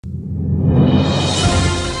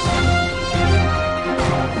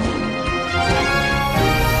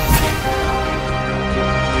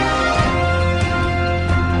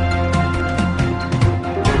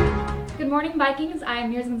Vikings, I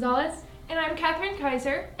am Mira Gonzalez. And I'm Catherine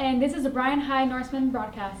Kaiser. And this is the Bryan High Norseman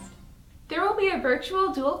Broadcast. There will be a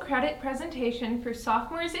virtual dual credit presentation for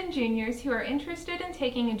sophomores and juniors who are interested in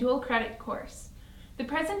taking a dual credit course. The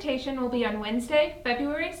presentation will be on Wednesday,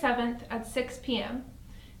 February 7th at 6 p.m.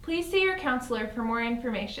 Please see your counselor for more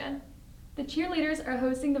information. The cheerleaders are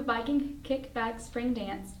hosting the Viking Kickback Spring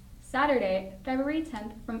Dance Saturday, February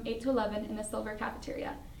 10th from 8 to 11 in the Silver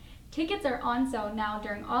Cafeteria. Tickets are on sale now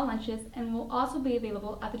during all lunches and will also be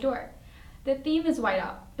available at the door. The theme is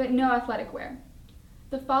whiteout, but no athletic wear.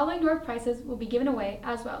 The following door prizes will be given away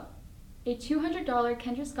as well: a $200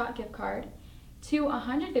 Kendra Scott gift card, two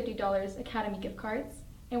 $150 Academy gift cards,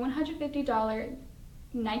 a $150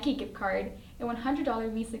 Nike gift card, a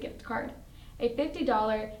 $100 Visa gift card, a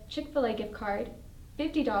 $50 Chick-fil-A gift card,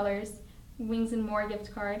 $50 Wings and More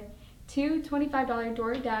gift card, two $25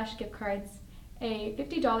 DoorDash gift cards, a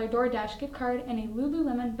 $50 DoorDash gift card, and a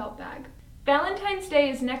Lululemon belt bag. Valentine's Day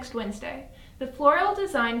is next Wednesday. The floral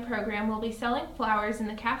design program will be selling flowers in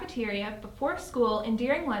the cafeteria before school and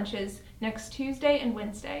during lunches next Tuesday and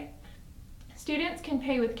Wednesday. Students can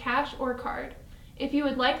pay with cash or card. If you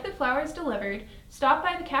would like the flowers delivered, stop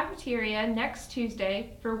by the cafeteria next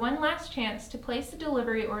Tuesday for one last chance to place a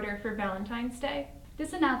delivery order for Valentine's Day.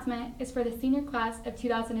 This announcement is for the senior class of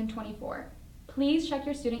 2024. Please check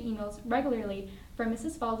your student emails regularly from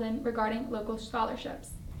Mrs. Falden regarding local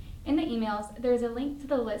scholarships. In the emails, there is a link to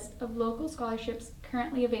the list of local scholarships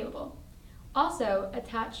currently available. Also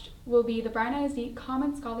attached will be the Bryan ISD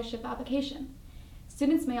Common Scholarship application.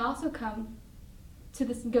 Students may also come to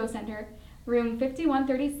the Go Center, room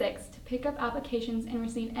 5136, to pick up applications and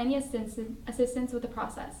receive any assistance with the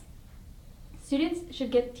process. Students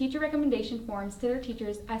should get teacher recommendation forms to their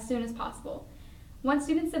teachers as soon as possible. Once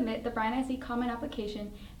students submit the Bryan ISD Common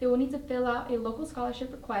application, they will need to fill out a local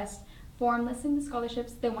scholarship request form listing the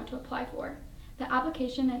scholarships they want to apply for. The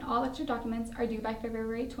application and all extra documents are due by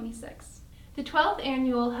February 26. The 12th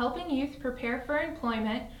Annual Helping Youth Prepare for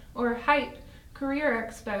Employment, or HYPE, Career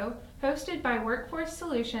Expo, hosted by Workforce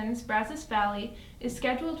Solutions Brazos Valley, is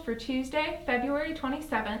scheduled for Tuesday, February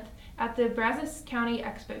 27th at the Brazos County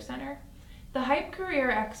Expo Center. The HYPE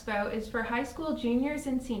Career Expo is for high school juniors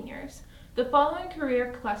and seniors. The following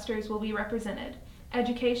career clusters will be represented: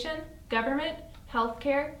 education, government,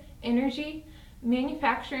 healthcare, energy,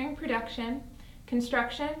 manufacturing, production,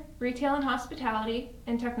 construction, retail and hospitality,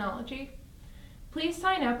 and technology. Please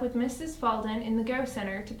sign up with Mrs. Falden in the Go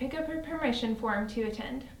Center to pick up her permission form to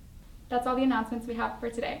attend. That's all the announcements we have for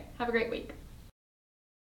today. Have a great week.